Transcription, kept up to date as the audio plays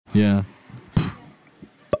Yeah.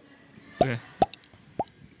 Okay.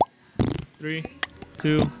 3,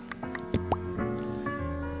 2.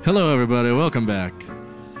 Hello, everybody. Welcome back.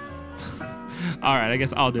 All right, I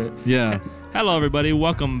guess I'll do it. Yeah. Hello, everybody.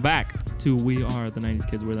 Welcome back to We Are the 90s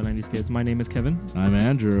Kids. We're the 90s Kids. My name is Kevin. I'm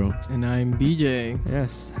Andrew. And I'm Beejay.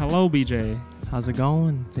 Yes. Hello, Beejay. How's it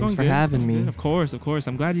going? It's Thanks going for good. having me. Good. Of course.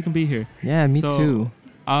 I'm glad you can be here. Yeah, me too.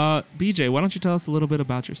 Beejay, why don't you tell us a little bit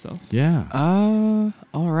about yourself? Yeah.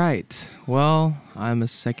 All right. Well, I'm a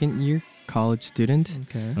second-year college student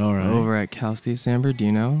Okay. All right. over at Cal State San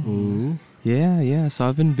Bernardino. Ooh. Yeah. So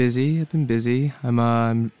I've been busy.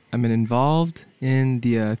 I'm involved in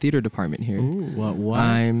the theater department here. Ooh. What?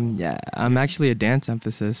 I'm actually a dance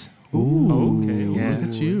emphasis. Ooh. Okay. Yeah. Look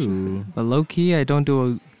at you. Interesting. But low key, I don't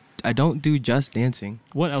do just dancing.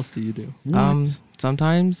 What else do you do?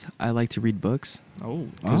 Sometimes I like to read books Oh.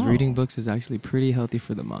 because reading books is actually pretty healthy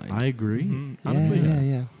for the mind. I agree. Honestly.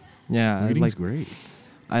 Yeah. Reading's great.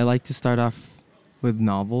 I like to start off with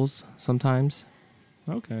novels sometimes.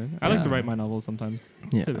 Okay. I like to Yeah. write my novels sometimes.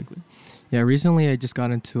 Yeah. Typically. Yeah, recently I just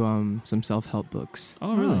got into some self-help books.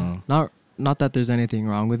 Oh, really? Not that there's anything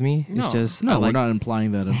wrong with me. No. It's just No, I we're like not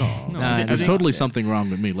implying that at all. No, Nah, There's I totally think- something wrong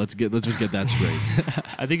with me. Let's just get that straight.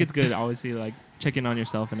 I think it's good. Obviously, like checking on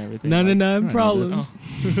yourself and everything. No, like, problems.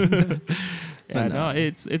 Yeah, But no,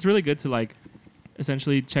 it's really good to like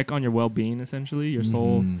essentially check on your well-being, essentially your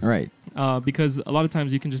soul, Mhm. Right. because a lot of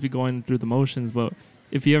times you can just be going through the motions, but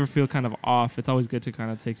if you ever feel kind of off, it's always good to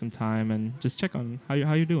kind of take some time and just check on how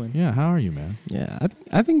you're doing. Yeah. How are you, man? Yeah,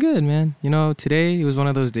 I've been good, man. You know, today it was one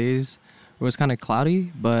of those days where it was kind of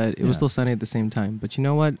cloudy, but it was Yeah. still sunny at the same time. But you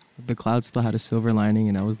know what? The clouds still had a silver lining,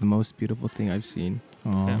 and that was the most beautiful thing I've seen.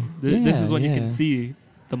 Oh. Yeah. This is when you Yeah. can see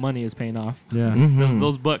the money is paying off. Yeah. Mhm.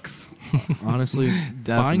 Those books. Honestly,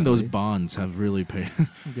 buying those bonds have really paid.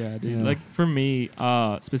 Yeah, dude. Yeah. Like for me,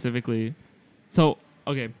 specifically, so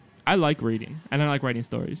okay, I like reading and I like writing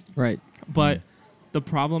stories, Right. but the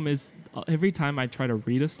problem is every time I try to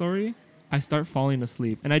read a story, I start falling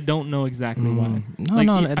asleep, and I don't know exactly why. No, Like,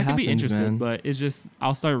 it I could be happens, interested, man. but it's just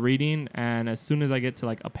I'll start reading, and as soon as I get to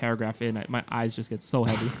like a paragraph in, my eyes just get so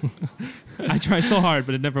heavy. I try so hard,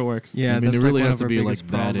 but it never works. Yeah, I mean, that's it like really one has of to our be like biggest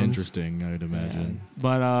that problems. interesting, I would imagine.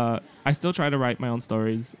 But I still try to write my own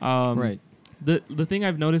stories. Right. The thing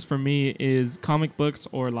I've noticed for me is comic books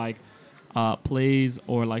or like plays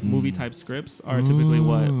or like movie type scripts are typically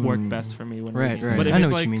what work best for me when Right, reading. right. But if I know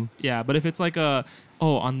it's what like, you mean. yeah, but if it's like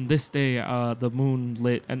on this day the moon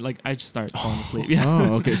lit, and like I just start falling asleep. Yeah.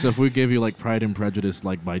 Oh, okay. So if we gave you like Pride and Prejudice,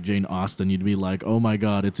 like by Jane Austen, you'd be like, "Oh my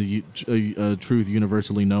God, it's a truth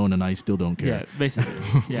universally known, and I still don't care." Yeah, basically.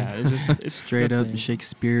 Yeah, it's Straight that's up it.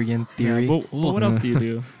 Shakespearean Yeah, theory. but what else do you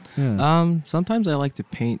do? Yeah. Sometimes I like to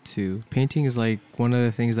paint too. Painting is like one of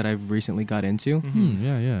the things that I've recently got into. Mhm.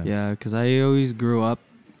 Yeah. Yeah, because I always grew up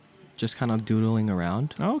just kind of doodling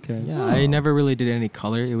around. Oh, okay. Yeah, Oh. I never really did any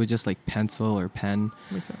color. It was just like pencil or pen,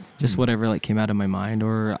 Makes sense. just whatever like came out of my mind,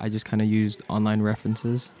 or I just kind of used online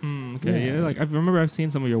references. Okay. Yeah. Yeah. Like I remember I've seen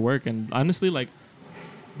some of your work, and honestly, like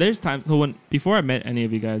there's times. So before I met any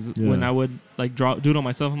of you guys, Yeah. when I would like doodle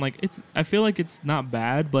myself, I'm like, I feel like it's not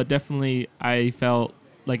bad, but definitely I felt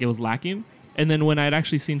like it was lacking. And then when I'd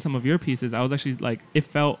actually seen some of your pieces, I was actually like, I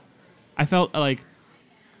felt like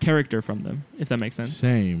character from them, if that makes sense.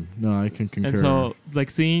 Same. No, I can concur. And so, like,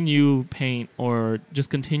 seeing you paint or just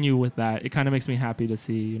continue with that, it kind of makes me happy to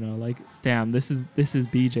see, you know, like, damn, this is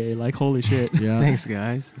Beejay. Like, holy shit. yeah. Thanks,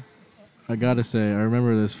 guys. I gotta say, I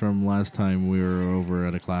remember this from last time we were over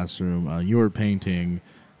at a classroom. You were painting.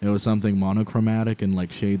 It was something monochromatic and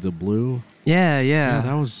like shades of blue. Yeah.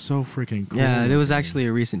 That was so freaking cool. Yeah, there was actually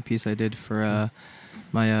a recent piece I did for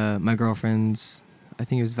my girlfriend's, I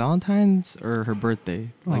think it was Valentine's or her birthday.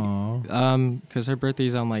 Like, Aw. because her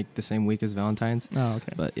birthday's on like the same week as Valentine's. Oh,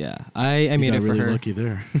 okay. But yeah, I You made got it for really her. lucky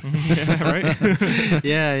there. Yeah, right?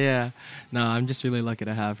 Yeah. No, I'm just really lucky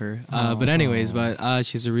to have her. But anyways,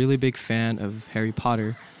 she's a really big fan of Harry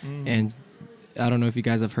Potter, and I don't know if you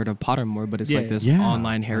guys have heard of Pottermore, but it's Yeah, like this yeah.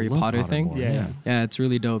 online I Harry love Potter thing. Pottermore, Yeah. Yeah, it's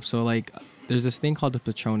really dope. So like, there's this thing called the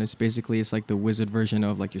Patronus. Basically, it's like the wizard version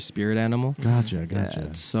of like your spirit animal. Gotcha. Yeah,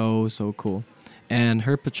 it's so cool. And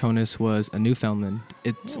her Patronus was a Newfoundland.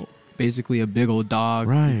 It's basically a big old dog.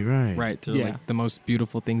 Right. Right. They're Yeah. like the most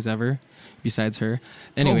beautiful things ever, besides her.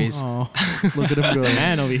 Anyways. Oh, look at him go.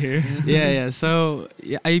 Man over here. Yeah. So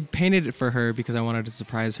I painted it for her because I wanted to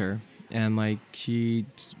surprise her. And like she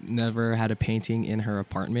never had a painting in her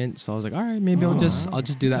apartment, so I was like, all right, maybe I'll just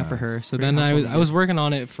do that for her. So then I was working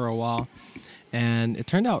on it for a while, and it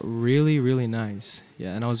turned out really, really nice.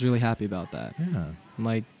 Yeah, and I was really happy about that. Yeah.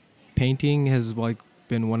 Like painting has like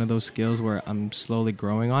been one of those skills where I'm slowly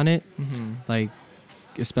growing on it. Mm-hmm. Like,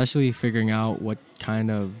 especially figuring out what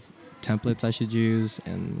kind of templates I should use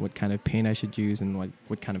and what kind of paint I should use and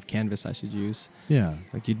what kind of canvas I should use. Yeah.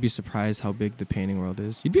 Like, you'd be surprised how big the painting world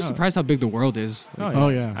is. You'd be Oh. surprised how big the world is. Like, Oh,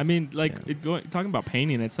 yeah. I mean, like talking about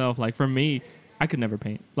painting itself. Like for me, I could never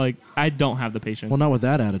paint. Like I don't have the patience. Well, not with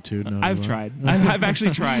that attitude. No, I've tried. I've actually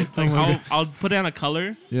tried. Like I'll put down a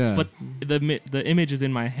color, Yeah. but the image is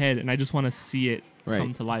in my head, and I just want to see it Right.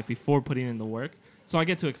 come to life before putting in the work. So I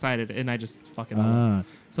get too excited, and I just fucking. Ah.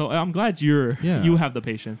 So I'm glad you have the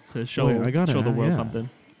patience to show show the world something.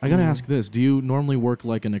 I gotta ask this: do you normally work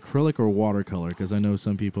like an acrylic or watercolor? Because I know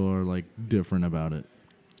some people are like different about it.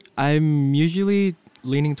 I'm usually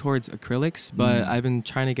leaning towards acrylics, but I've been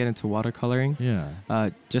trying to get into watercoloring. Yeah.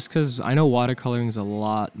 Just because I know watercoloring is a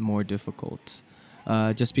lot more difficult.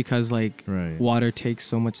 Just because like Right. water takes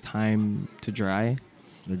so much time to dry,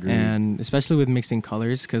 Agreed. and especially with mixing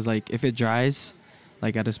colors, because like if it dries,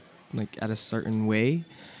 like at a certain way,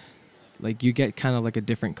 like you get kind of like a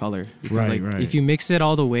different color. Because Right, like right. if you mix it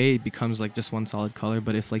all the way, it becomes like just one solid color.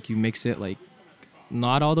 But if like you mix it like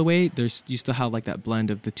not all the way, you still have like that blend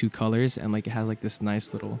of the two colors, and like it has like this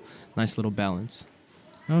nice little balance.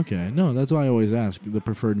 Okay. No, that's why I always ask the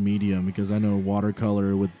preferred medium, because I know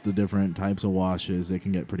watercolor with the different types of washes, it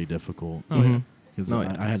can get pretty difficult. Oh, yeah. Because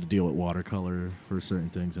I had to deal with watercolor for certain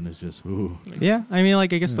things, and it's just ooh. Makes Yeah, sense. I mean,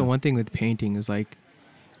 like I guess the Yeah. one thing with painting is like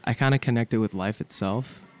I kind of connect it with life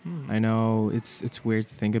itself. I know it's weird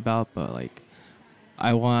to think about, but like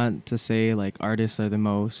I want to say like artists are the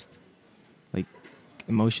most like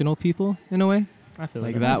emotional people in a way, I feel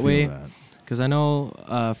like like that I feel way. that. Because I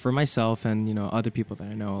know for myself and other people that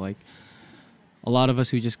I know, like a lot of us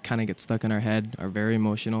who just kind of get stuck in our head are very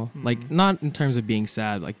emotional. Like not in terms of being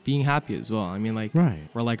sad, like being happy as well. I mean, like Right.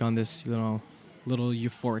 we're like on this little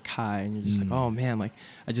euphoric high, and you're just like, oh man, like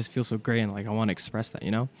I just feel so great, and like I want to express that,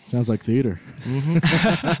 Sounds like theater.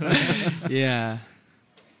 Yeah.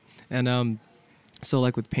 And so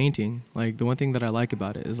like with painting, like the one thing that I like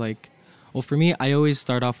about it is like, well, for me, I always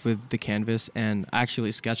start off with the canvas and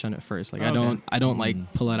actually sketch on it first. Like Okay. I don't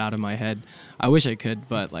like pull it out of my head. I wish I could,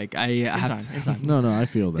 but like I have to. in time. No, I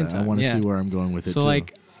feel that. I time, want to yeah. see where I'm going with it. So too.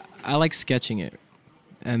 like I like sketching it,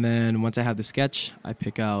 and then once I have the sketch, I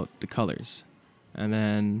pick out the colors, and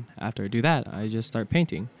then after I do that, I just start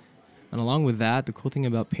painting. And along with that, the cool thing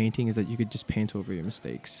about painting is that you could just paint over your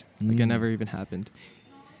mistakes. Like it never even happened.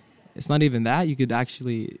 It's not even that.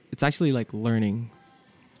 It's actually like learning,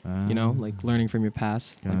 like learning from your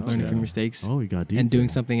past, like learning Gotcha. from your mistakes, Oh, you got deep. and doing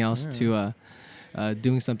there. something else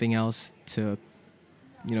to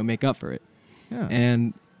make up for it. Yeah.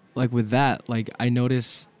 And like with that, like I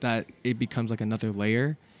notice that it becomes like another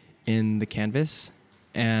layer in the canvas,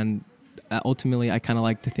 and ultimately I kind of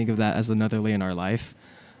like to think of that as another layer in our life.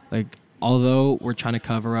 Like although we're trying to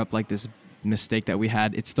cover up like this mistake that we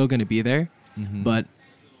had, it's still going to be there, Mhm. but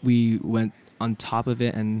we went on top of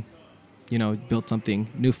it and built something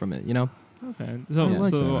new from it. Okay. I So like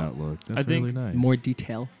so that outlook. That's I think really nice. More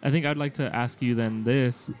detail. I think I'd like to ask you then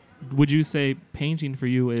this: would you say painting for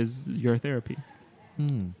you is your therapy?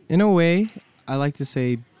 In a way, I like to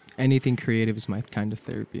say anything creative is my kind of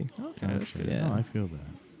therapy. Okay, that's good. Yeah. No, I feel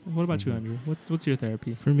that. What about you, Mhm. Andrew? What's your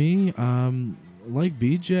therapy? For me, like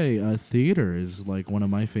BJ, theater is like one of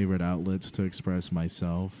my favorite outlets to express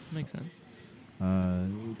myself. Makes sense.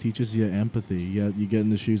 It teaches you empathy. You get in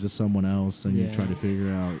the shoes of someone else, and you Yeah. try to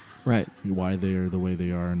figure out Right. why they are the way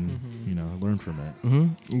they are, and learn from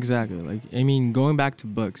it. Exactly. Like, I mean, going back to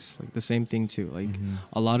books, like the same thing too. Like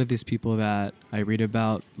a lot of these people that I read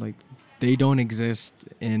about, like they don't exist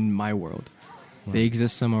in my world. They Right.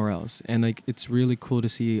 exist somewhere else. And like, it's really cool to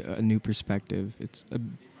see a new perspective.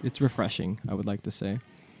 It's refreshing, I would like to say.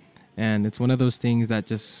 And it's one of those things that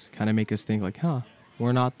just kind of make us think like,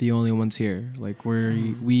 we're not the only ones here. Like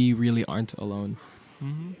we really aren't alone.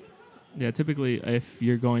 Yeah, typically if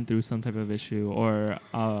you're going through some type of issue or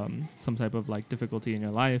some type of like difficulty in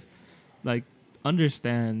your life, like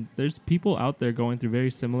understand there's people out there going through very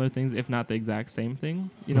similar things, if not the exact same thing.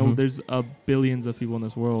 There's billions of people in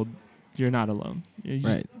this world. You're not alone. You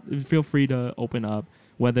just feel free to open up,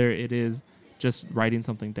 whether it is just writing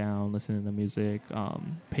something down, listening to music,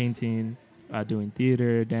 painting, doing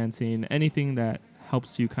theater, dancing, anything that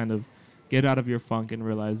helps you kind of get out of your funk and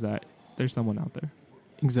realize that there's someone out there.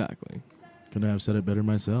 Exactly. Couldn't have said it better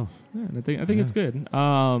myself. Yeah, and I think it's good.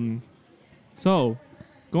 So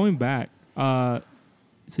going back, so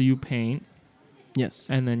you paint Yes.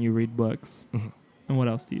 and then you read books. Mhm. And what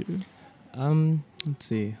else do you do? Let's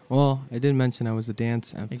see. Well, I did mention I was a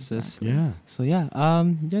dance emphasis. Exactly. Yeah.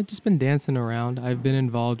 So just been dancing around. I've been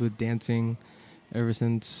involved with dancing ever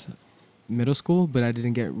since middle school, but I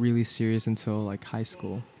didn't get really serious until like high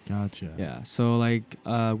school. Gotcha. Yeah. So like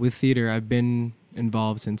with theater, I've been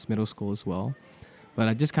involved since middle school as well, but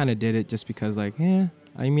I just kind of did it just because like,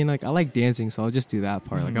 I mean, like I like dancing, so I'll just do that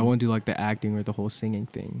part. Like I won't do like the acting or the whole singing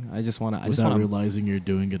thing. I just want to. Without realizing you're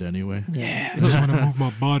doing it anyway. Yeah. I just want to move my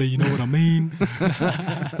body. You know what I mean?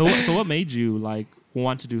 So what made you like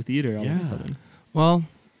want to do theater all of a sudden? Well,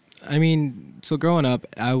 I mean, so growing up,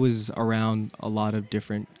 I was around a lot of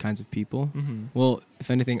different kinds of people. Mm-hmm. Well,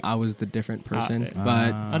 if anything, I was the different person, okay.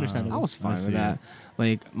 but Understandable. I was fine see with that.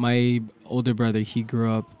 Like my older brother, he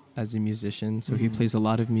grew up as a musician, so he plays a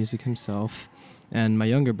lot of music himself. And my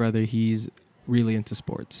younger brother, he's really into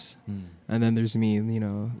sports. And then there's me, you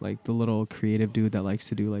know, like the little creative dude that likes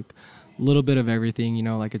to do like a little bit of everything, you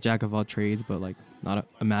know, like a jack of all trades, but like not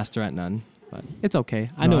a master at none. But it's okay.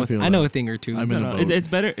 I know a thing or two. I'm in a boat. It's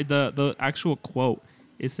better. The actual quote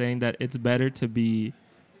is saying that it's better to be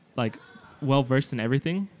like well versed in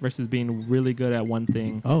everything versus being really good at one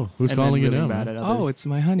thing. Oh, who's and calling then it really out? bad at others. Oh, it's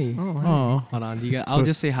my honey. Oh. Hold on. I'll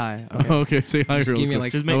just say hi. Okay. Okay, say hi. Just real give me, quick.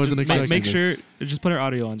 like- just I wasn't make expecting sure this. just put her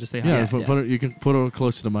audio on. Just say hi. Yeah, Yeah, put it, you can put it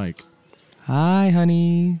close to the mic. Hi,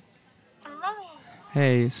 honey. Hello.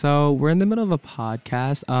 Hey, so we're in the middle of a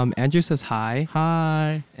podcast. Andrew says hi,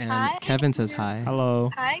 Hi. and Hi, Kevin says Andrew. hi. Hello.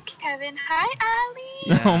 Hi, Kevin. Hi, Ali.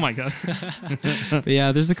 Yeah. Oh my god. But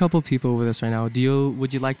yeah, there's a couple people with us right now. Would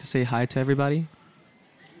you like to say hi to everybody?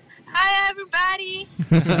 Hi, everybody.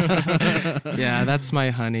 Yeah, that's my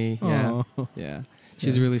honey. Yeah, Aw. yeah.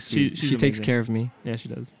 She's Yeah. really sweet. she's She takes amazing. care of me. Yeah, she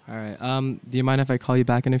does. All right. Do you mind if I call you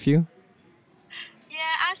back in a few? Yeah,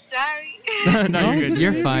 I'm sorry. No, you're good.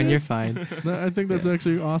 You're fine. You're fine. No, I think that's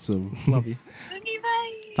actually awesome. Love you. Okay,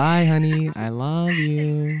 bye. Bye, honey. I love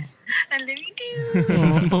you. I love you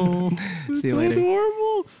too. Oh, See it's you later.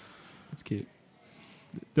 adorable. That's cute.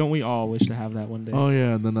 Don't we all wish to have that one day? Oh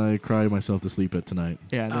yeah, and then I cry myself to sleep at tonight.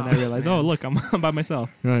 Yeah, and then I realized, oh look, I'm by myself.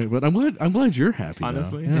 Right, but I'm glad you're happy. now.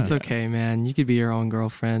 Honestly. Yeah. It's okay, man. You could be your own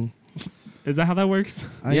girlfriend. Is that how that works?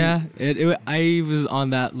 Yeah, I was on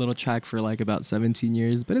that little track for like about 17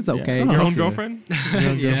 years, but it's Yeah. okay. Your own Okay. girlfriend?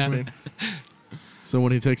 Yeah. So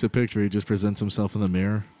when he takes a picture, he just presents himself in the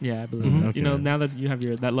mirror. Yeah, I believe Mhm. it. You know, Okay. now that you have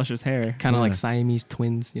that luscious hair. Kind of Yeah. like Siamese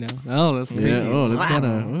twins, you know? Oh, that's Yeah. creepy. Oh, that's kind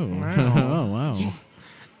of. Wow. Oh wow.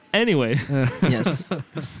 Anyway, Yes.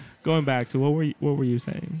 going back to what were you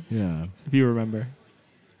saying? Yeah. If you remember.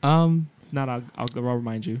 Um, If not, I'll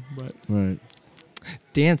remind you. But Right.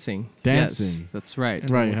 dancing. Dancing. Yes, that's right. and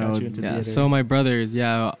then Right, we'll how catch it- you into Yeah. theater. So my brothers,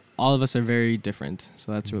 yeah, all of us are very different.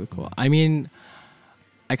 So that's really cool. I mean,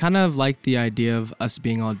 I kind of like the idea of us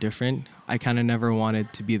being all different. I kind of never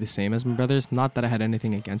wanted to be the same as my brothers. Not that I had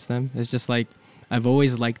anything against them. It's just like I've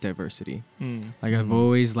always liked diversity. Like I've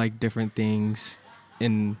always liked different things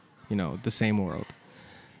in, you know, the same world.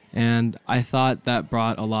 And I thought that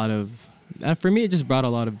brought a lot of, for me, it just brought a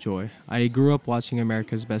lot of joy. I grew up watching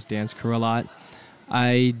America's Best Dance Crew a lot.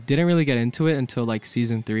 I didn't really get into it until like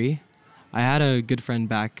season 3. I had a good friend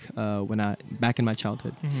back back in my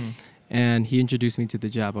childhood, and he introduced me to the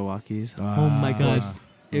Jabberwockies. Oh my gosh.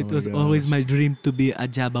 It Oh my was gosh. always my dream to be a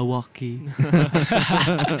Jabberwocky.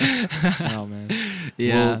 Oh man,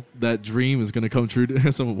 Yeah, Well, that dream is gonna come true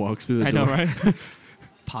as someone walks through the I door. know, right?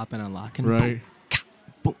 popping and locking. Right.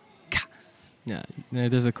 Yeah,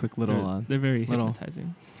 there's a quick little. They're very little-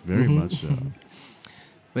 hypnotizing. Very Mhm. much so.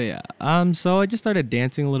 But yeah, so I just started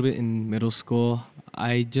dancing a little bit in middle school.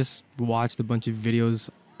 I just watched a bunch of videos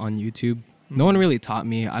on YouTube. No one really taught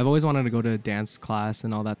me. I've always wanted to go to a dance class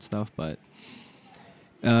and all that stuff, but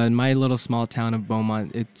in my little small town of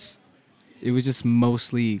Beaumont, it was just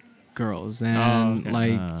mostly girls, and okay.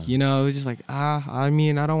 like Ah. you know, it was just like I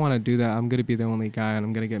mean, I don't want to do that. I'm gonna be the only guy, and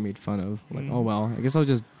I'm gonna get made fun of. Like, oh well, I guess I'll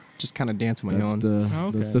just kind of dance on my That's own.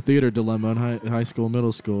 Oh, that's okay. the theater dilemma in high school,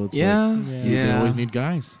 middle school. It's Yeah, like, Yeah. they always need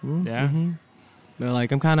guys. Yeah. But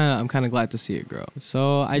like I'm kind of glad to see it grow.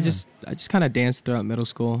 So I just kind of danced throughout middle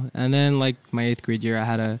school, and then like my 8th grade year, I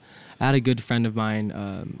had a good friend of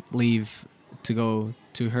mine leave to go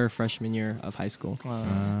to her freshman year of high school.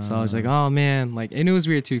 So I was like, oh man, like, and it was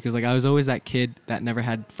weird too, because like I was always that kid that never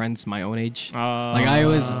had friends my own age. Like I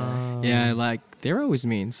always, yeah, like they were always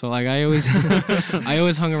mean. So like I always, I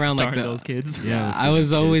always hung around like Darn those kids. Yeah, the I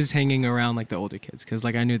was freaking always hanging around like the older kids, because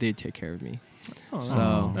like I knew they'd take care of me. Oh,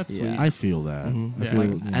 So that's yeah. sweet. I feel that. Mhm. I Yeah. feel,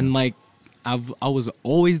 Like, yeah. and like I was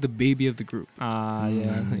always the baby of the group.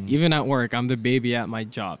 Yeah. Even at work, I'm the baby at my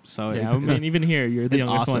job. So Yeah, I mean, even here, you're the It's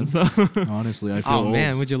youngest awesome. one, so honestly, I feel oh old.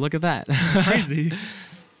 man, would you look at that? crazy.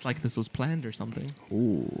 It's like this was planned or something.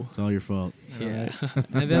 Ooh. It's all your fault. Yeah.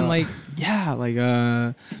 And then my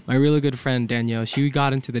really good friend Danielle, she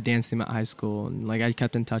got into the dance team at high school, and like I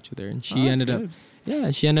kept in touch with her, and she ended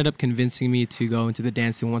up convincing me to go into the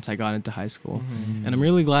dance team once I got into high school. Mm-hmm. And I'm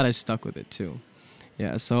really glad I stuck with it too.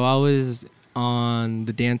 Yeah, so I was on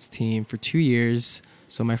the dance team for 2 years,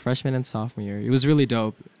 so my freshman and sophomore year. It was really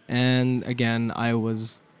dope. And again, I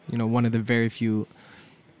was, one of the very few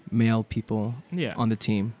male people on the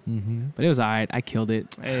team. Mm-hmm. But it was all right. I killed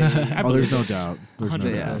it. Hey, I believe There's no it. doubt. There's no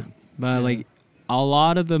 100%. Yeah. doubt. But like a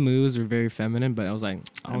lot of the moves were very feminine, but I was like,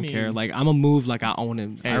 I don't care. Like I'm a move like I own it.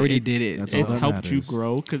 Hey, I already did it. that's all It's that helped you matters.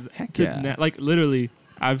 grow because, Heck yeah. like literally,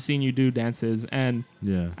 I've seen you do dances, and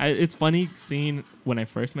Yeah. it's funny seeing when I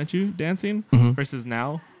first met you dancing Mhm. versus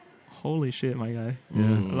now. Holy shit, my guy!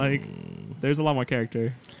 Yeah. Like, there's a lot more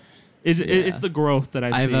character. It's the growth that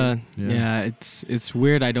I see. It's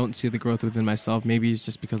weird. I don't see the growth within myself. Maybe it's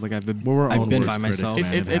just because like I've been We're our I've own been worst by critics, myself.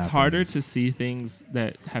 man. It's It harder happens. to see things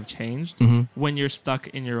that have changed Mhm. when you're stuck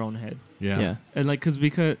in your own head. Yeah. And like, because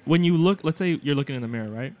when you look, let's say you're looking in the mirror,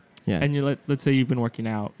 right? Yeah. And let's say you've been working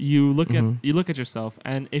out. You look Mhm. at yourself,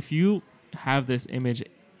 and if you have this image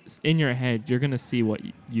in your head, you're gonna see what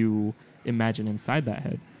you imagine inside that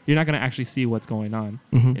head. You're not gonna actually see what's going on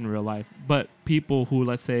Mhm. in real life. But people who,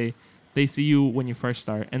 let's say, they see you when you first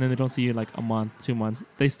start, and then they don't see you like a month, 2 months.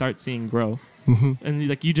 They start seeing growth, Mhm. and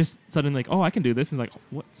you just suddenly like, oh, I can do this, and like,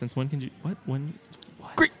 what? Since when can you? What? When?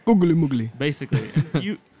 What? Great googly moogly. Basically,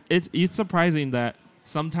 and it's surprising that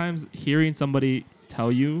sometimes hearing somebody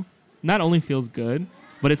tell you not only feels good,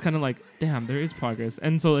 but it's kind of like, damn, there is progress.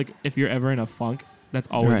 And so like, if you're ever in a funk, that's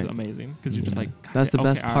always Right. amazing because you're just like, God, That's the okay,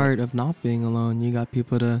 best all part of not being alone. You got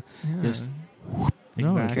people to right. just No,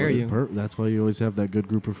 exactly. it's Care you. That's why you always have that good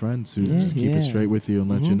group of friends who Yeah, just keep yeah. it straight with you and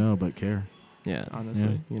let you Mhm. know, but care. yeah.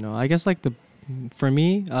 Honestly, I guess like for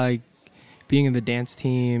me, like being in the dance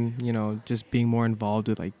team, just being more involved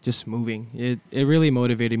with like just moving. It really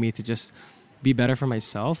motivated me to just be better for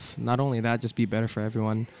myself. Not only that, just be better for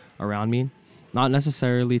everyone around me. Not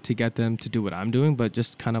necessarily to get them to do what I'm doing, but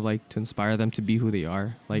just kind of like to inspire them to be who they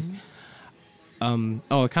are. Like, I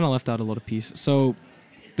kind of left out a little piece. So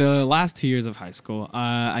the last 2 years of high school,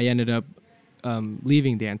 I ended up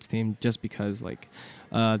leaving dance team just because like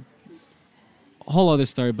a whole other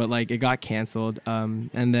story, but like it got canceled.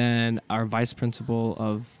 And then our vice principal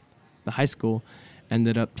of the high school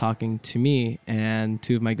ended up talking to me and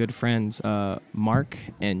two of my good friends, Mark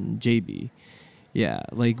and JB. Yeah,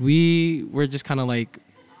 like we were just kind of like,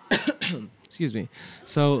 excuse me.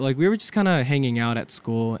 So like we were just kind of hanging out at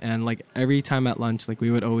school, and like every time at lunch, like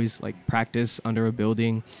we would always like practice under a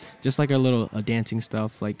building, just like our little dancing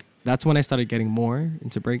stuff. Like that's when I started getting more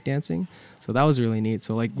into breakdancing. So that was really neat.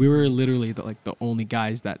 So like we were literally the only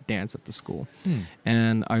guys that dance at the school.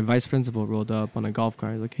 And our vice principal rolled up on a golf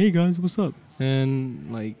cart. He's like, "Hey guys, what's up?"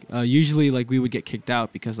 And like usually like we would get kicked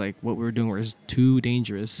out because like what we were doing was too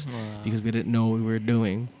dangerous because we didn't know what we were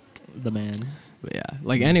doing. the man. But yeah,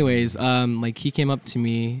 like anyways, like he came up to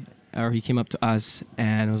me, or he came up to us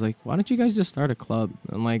and was like, "Why don't you guys just start a club?"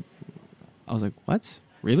 And like, I was like, "What?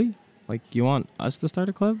 Really? Like, you want us to start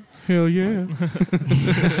a club?" Hell yeah.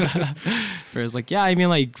 First, like, yeah, I mean,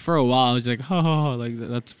 like for a while, I was like, "Oh, like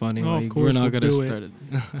that's funny. Oh, of like, course, we're not we'll gonna do it." start it."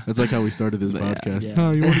 That's like how we started this But yeah. podcast. Yeah.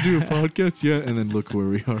 Oh, you want to do a podcast? Yeah. And then look where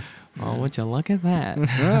we are. Oh, would you look at that?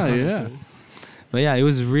 Ah, yeah. But yeah, it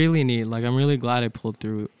was really neat. Like, I'm really glad I pulled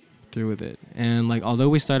through with it. And like, although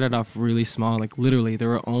we started off really small, like literally there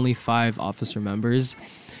were only 5 officer members,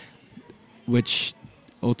 which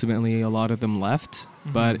ultimately a lot of them left.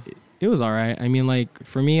 But it was all right. I mean, like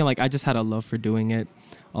for me, like I just had a love for doing it,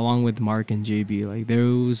 along with Mark and JB. Like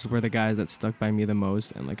those were the guys that stuck by me the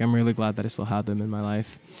most, and like I'm really glad that I still have them in my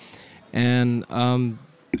life. And I'm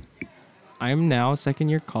now a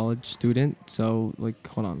second-year college student. So like,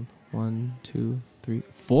 hold on, 1, 2, 3,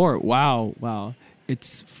 4. Wow.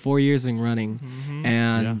 It's 4 years in running,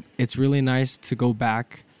 and it's really nice to go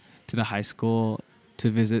back to the high school to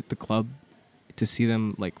visit the club, to see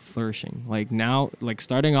them like flourishing. Like now, like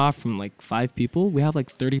starting off from like 5 people, we have like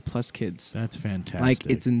 30 plus kids. That's fantastic. Like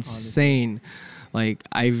it's insane. Like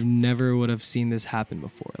I've never would have seen this happen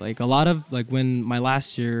before. Like a lot of like when my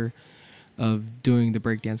last year of doing the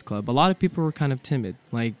breakdance club, a lot of people were kind of timid,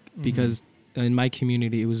 like because in my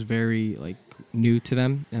community it was very like new to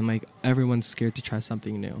them, and like everyone's scared to try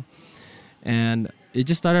something new. And it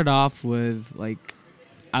just started off with like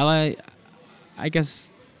I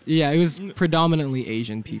guess it was predominantly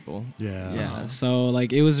Asian people. Yeah. So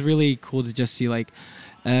like it was really cool to just see like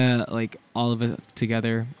all of us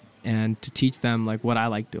together. and to teach them like what I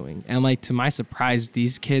like doing. And like to my surprise,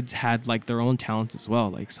 these kids had like their own talents as well.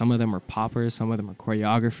 Like some of them are poppers, some of them are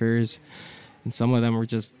choreographers, and some of them were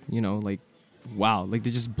just, you know, like wow, like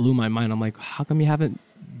they just blew my mind. I'm like, how come you haven't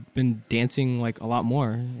been dancing like a lot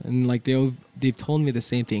more? And like they've told me the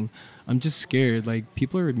same thing. I'm just scared. Like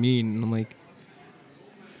people are mean, and I'm like,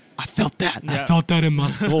 I felt that. Yeah. I felt that in my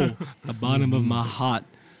soul, the bottom of my heart.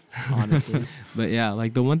 Honestly. But yeah,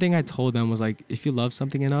 like the one thing I told them was like, if you love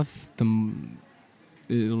something enough, If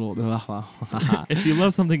you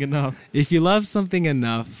love something enough. if you love something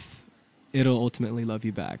enough, it'll ultimately love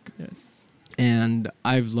you back. Yes. And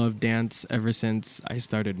I've loved dance ever since I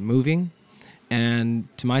started moving. And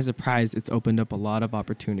to my surprise, it's opened up a lot of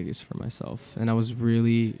opportunities for myself. And I was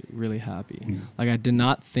really, really happy. Like I did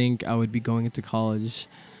not think I would be going into college,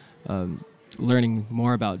 learning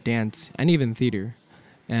more about dance and even theater.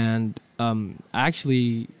 And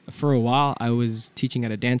actually, for a while, I was teaching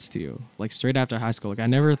at a dance studio, like straight after high school. Like I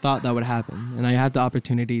never thought that would happen. And I had the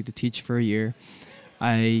opportunity to teach for a year.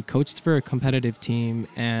 I coached for a competitive team,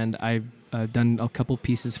 and I've done a couple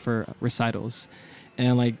pieces for recitals.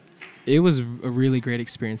 And like, it was a really great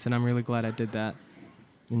experience, and I'm really glad I did that.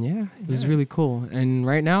 And yeah, it was really cool. And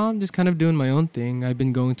right now, I'm just kind of doing my own thing. I've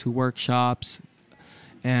been going to workshops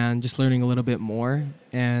and just learning a little bit more.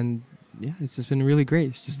 And yeah, it's just been really great.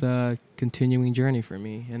 It's just a continuing journey for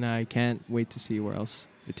me, and I can't wait to see where else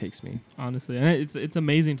it takes me. Honestly, and it's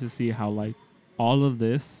amazing to see how like all of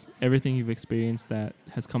this, everything you've experienced that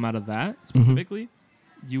has come out of that specifically,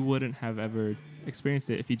 you wouldn't have ever experienced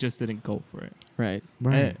it if you just didn't go for it. Right.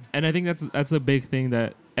 And I think that's a big thing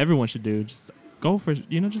that everyone should do. Just go for it.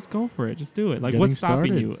 You know, just go for it. Just do it. Like, Getting what's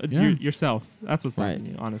stopping started. you? Yeah. Yourself. That's what's stopping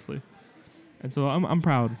you, honestly. And so I'm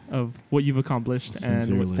proud of what you've accomplished and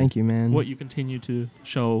Sincerely. Thank you, man. what you continue to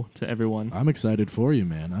show to everyone. I'm excited for you,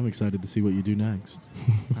 man. I'm excited to see what you do next.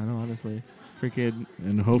 I know, honestly. Freaking.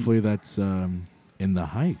 And hopefully that's in the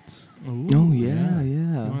Heights. Ooh. Oh yeah, Yeah.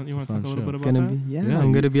 yeah. You want to fun talk a little show. bit about Gonna that? be, Yeah, I'm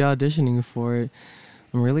you- gonna be auditioning for it.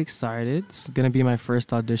 I'm really excited. It's gonna be my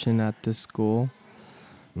first audition at this school,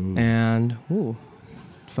 Ooh. and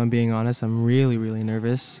if I'm being honest, I'm really, really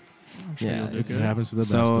nervous. I'm sure Yeah, you'll do it's- It good. happens to the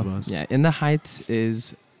best So of us. yeah, In the Heights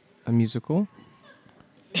is a musical.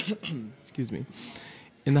 Excuse me.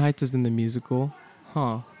 In the Heights is in the musical,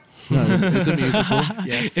 huh? No, it's a musical.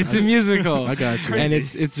 Yes. It's a musical. I got you. And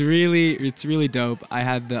it's really dope. I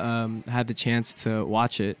had the chance to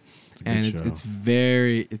watch it, It's a good and show. it's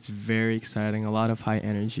very exciting. A lot of high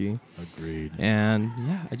energy, Agreed. and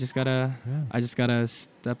yeah, I just gotta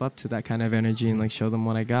step up to that kind of energy and like show them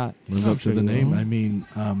what I got. Live I'm up sure to the you name. will. I mean,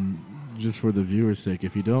 just for the viewer's sake,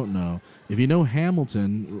 if you know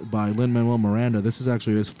Hamilton by Lin-Manuel Miranda, this is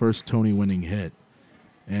actually his first Tony-winning hit.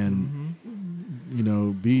 And, you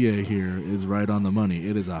know, Beejay here is right on the money.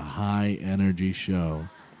 It is a high-energy show.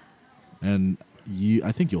 And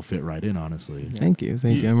I think you'll fit right in, honestly. Thank you.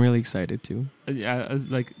 I'm really excited too. Yeah,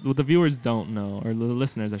 as like what the viewers don't know, or the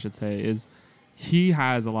listeners, I should say, is he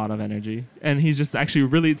has a lot of energy, and he's just actually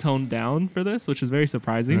really toned down for this, which is very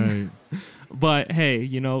surprising. Right. But hey,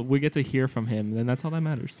 you know, we get to hear from him, and that's all that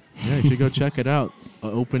matters. Yeah, you should go check it out.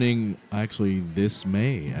 Opening actually this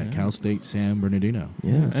May at Yeah. Cal State San Bernardino.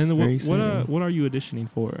 Yeah, it's And very what exciting. are you auditioning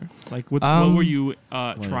for? Like, what Um, were you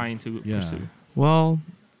trying to yeah. pursue? Well,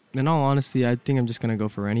 in all honesty, I think I'm just gonna go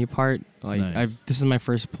for any part. Like, Nice. this is my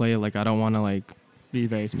first play. Like, I don't want to like, Be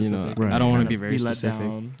very specific. Right. I don't want Kind to be of very let specific.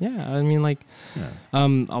 down. Yeah, I mean, like, Yeah.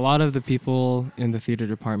 a lot of the people in the theater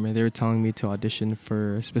department, they were telling me to audition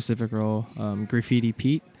for a specific role, Graffiti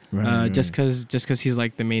Pete, Right, just cause he's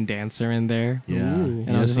like the main dancer in there. Yeah. Ooh.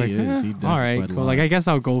 And I was Yes, just he like, is. He dances all right, quite a cool. lot. Like, I guess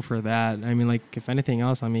I'll go for that. I mean, like, if anything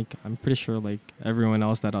else, I mean, I'm pretty sure like everyone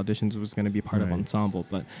else that auditions was gonna be part of Right. ensemble.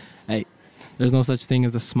 But hey, there's no such thing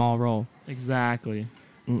as a small role. Exactly.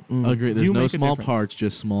 Agree. There's You no make a small difference. parts,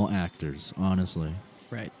 just small actors, honestly.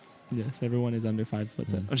 Right. Yes, everyone is under 5 foot.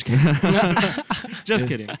 Mm. I'm just kidding. Just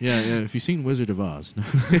kidding. Yeah, if you've seen Wizard of Oz.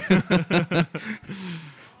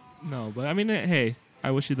 No, but I mean, hey,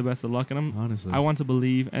 I wish you the best of luck, and Honestly. I want to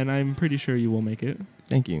believe, and I'm pretty sure you will make it.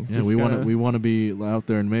 Thank you. Yeah, just we want to gotta- we want to be out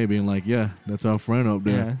there and maybe and like, yeah, that's our friend up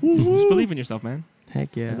there. Yeah, just believe in yourself, man.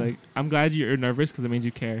 Heck yeah. It's like I'm glad you're nervous because it means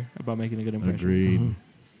you care about making a good impression. Agreed. Mhm.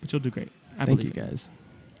 But you'll do great. I Thank you believe it. guys.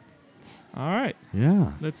 All right,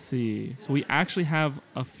 Yeah. let's see. So we actually have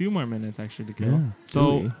a few more minutes actually to go. Yeah.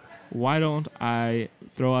 So Really? why don't I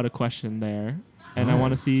throw out a question there, and I Alright.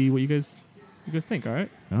 want to see what you guys think. All right.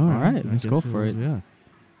 All right, I let's go guess for it. Yeah.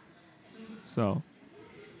 So,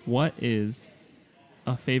 what is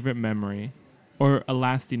a favorite memory or a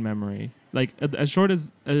lasting memory? Like as short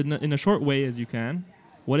as in a short way as you can.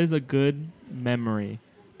 What is a good memory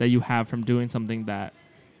that you have from doing something that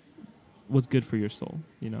was good for your soul,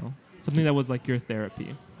 you know? Something that was like your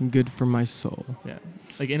therapy. Good for my soul. Yeah.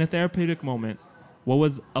 Like in a therapeutic moment, what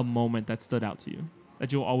was a moment that stood out to you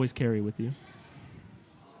that you'll always carry with you?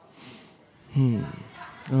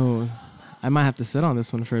 Oh, I might have to sit on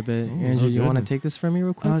this one for a bit. Oh, Andrew, no you want to goodness. take this from me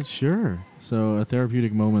real quick? Sure. So a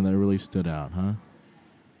therapeutic moment that really stood out, huh?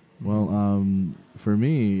 Well, for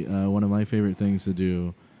me, one of my favorite things to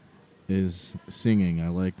do is singing. I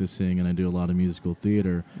like to sing, and I do a lot of musical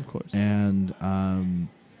theater. Of course. And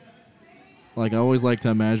like I always like to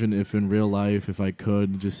imagine if in real life, if I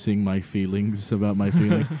could just sing my feelings about my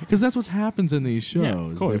feelings, because that's what happens in these shows. Yeah, of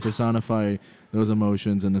They course. personify those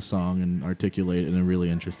emotions in a song and articulate it in a really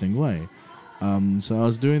interesting way. So I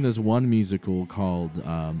was doing this one musical called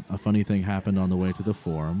A Funny Thing Happened on the Way to the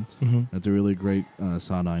Forum. That's a really great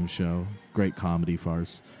Sondheim show, great comedy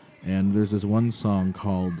farce. And there's this one song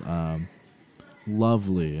called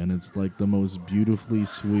Lovely, and it's like the most beautifully,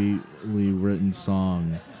 sweetly written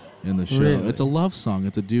song in the show. Really? It's a love song.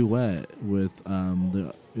 It's a duet with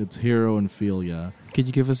its hero and Philia. Could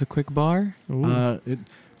you give us a quick bar?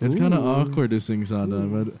 It's kind of awkward to sing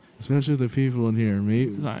Sondheim, but especially the people in here.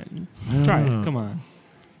 It's fine. I don't Try know. it. Come on.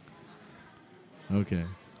 Okay.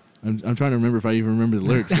 I'm trying to remember if I even remember the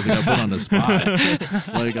lyrics because I got put on the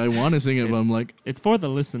spot. Like, I want to sing it, but I'm like, It's for the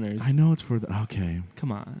listeners. I know it's for the... Okay.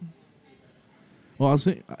 Come on. Well, I'll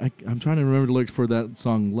sing... I'm trying to remember the lyrics for that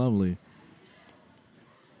song, Lovely.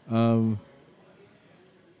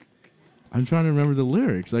 I'm trying to remember the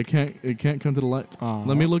lyrics. It can't come to the light.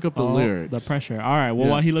 Let me look up the lyrics. The pressure. All right. Well,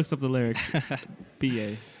 Yeah. while he looks up the lyrics,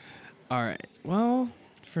 BA. All right. Well,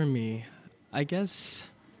 for me, I guess.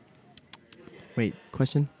 Wait,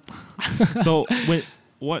 question? So,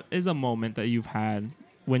 what is a moment that you've had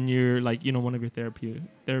when you're like, you know, one of your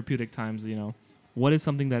therapeutic times, you know, what is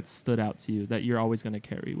something that stood out to you that you're always going to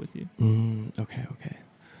carry with you? Okay.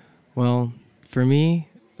 Well, for me,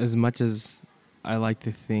 as much as I like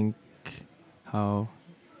to think how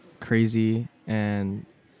crazy and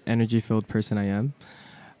energy-filled person I am,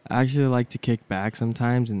 I actually like to kick back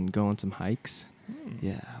sometimes and go on some hikes.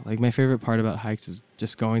 Yeah, like my favorite part about hikes is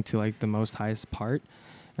just going to like the most highest part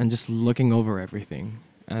and just looking over everything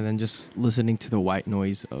and then just listening to the white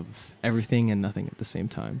noise of everything and nothing at the same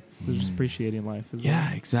time. So just appreciating life as well.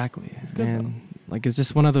 Yeah, exactly. It's good, and like it's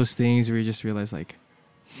just one of those things where you just realize like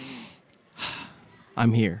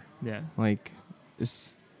I'm here. Yeah. Like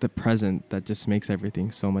it's the present that just makes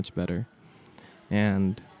everything so much better.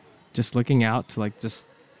 And just looking out to like just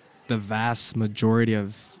the vast majority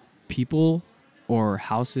of people or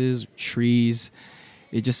houses, trees,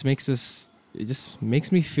 it just makes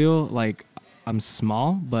me feel like I'm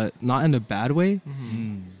small, but not in a bad way.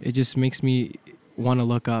 It just makes me want to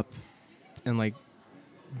look up and like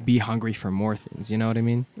be hungry for more things. You know what I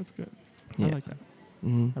mean? That's good. Yeah. I like that.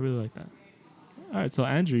 I really like that. All right. So,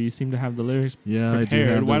 Andrew, you seem to have the lyrics Yeah, I do prepared.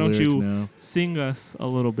 have the Why don't lyrics you now. sing us a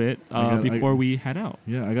little bit I before we head out?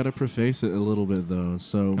 Yeah, I got to preface it a little bit, though.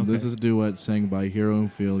 So Okay. this is a duet sang by Hero and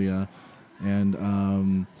Philia.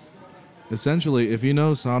 And essentially, if you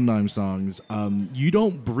know Sondheim songs, you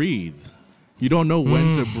don't breathe. You don't know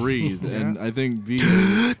when to breathe. And I think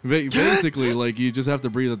basically, like, you just have to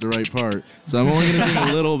breathe at the right part. So I'm only going to sing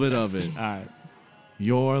a little bit of it. All right.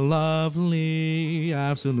 You're lovely,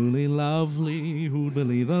 absolutely lovely. Who'd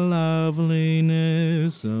believe the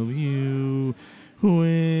loveliness of you?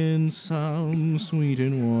 Winsome, sweet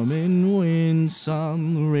and warm and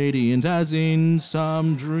winsome, radiant as in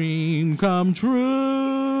some dream come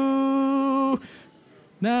true.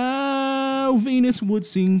 Now Venus would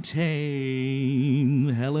seem tame,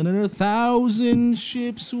 Helen and 1,000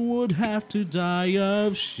 ships would have to die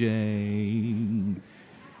of shame.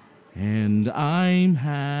 And I'm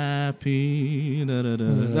happy. Da, da, da,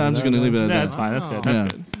 da. I'm just going to leave it at that. That's fine. That's good. That's Yeah.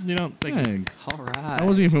 good. You know, like, Thanks. All right. I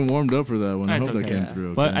wasn't even warmed up for that one. I That's hope that okay. came Yeah.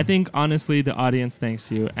 through. but okay. I think honestly, the audience thanks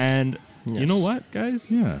you, and you know Yes. what,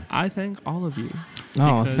 guys? Yeah. I thank all of you.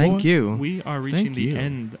 Oh, because thank you. We are reaching Thank the you.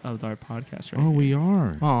 end of our podcast right Oh, here. we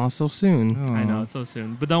are. Oh, so soon. I know it's so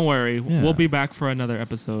soon, but don't worry. Yeah. We'll be back for another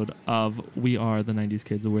episode of We Are the 90s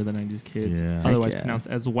Kids, or We're the 90s Kids, Yeah. otherwise Heck yeah. pronounced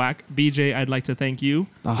as Whack. BJ, I'd like to thank you.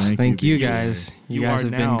 Oh, Thank thank you, you BJ. guys. You You guys are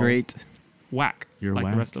have now been great. Whack, You're like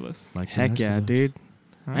whack. the rest of us. Like the Heck rest yeah, of us. dude.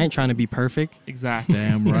 All I right. ain't trying to be perfect. Exactly.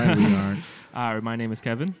 Damn right we aren't. All right, my name is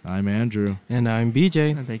Kevin, I'm Andrew. And I'm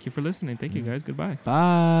BJ. and thank you for listening. Thank you, guys. Goodbye.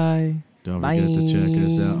 Bye. Don't forget to check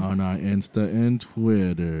us Bye. out on our Insta and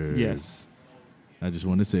Twitter. Yes. I just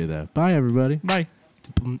want to say that. Bye, everybody. Bye.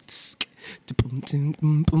 Da-boom, tsk, da-boom, ting,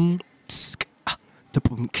 boom, boom, tsk, ah,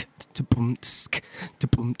 da-boom, k, da-boom, tsk,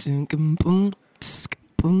 da-boom, ting, boom, tsk,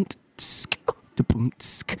 boom, tsk,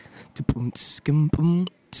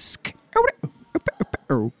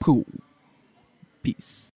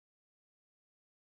 Peace.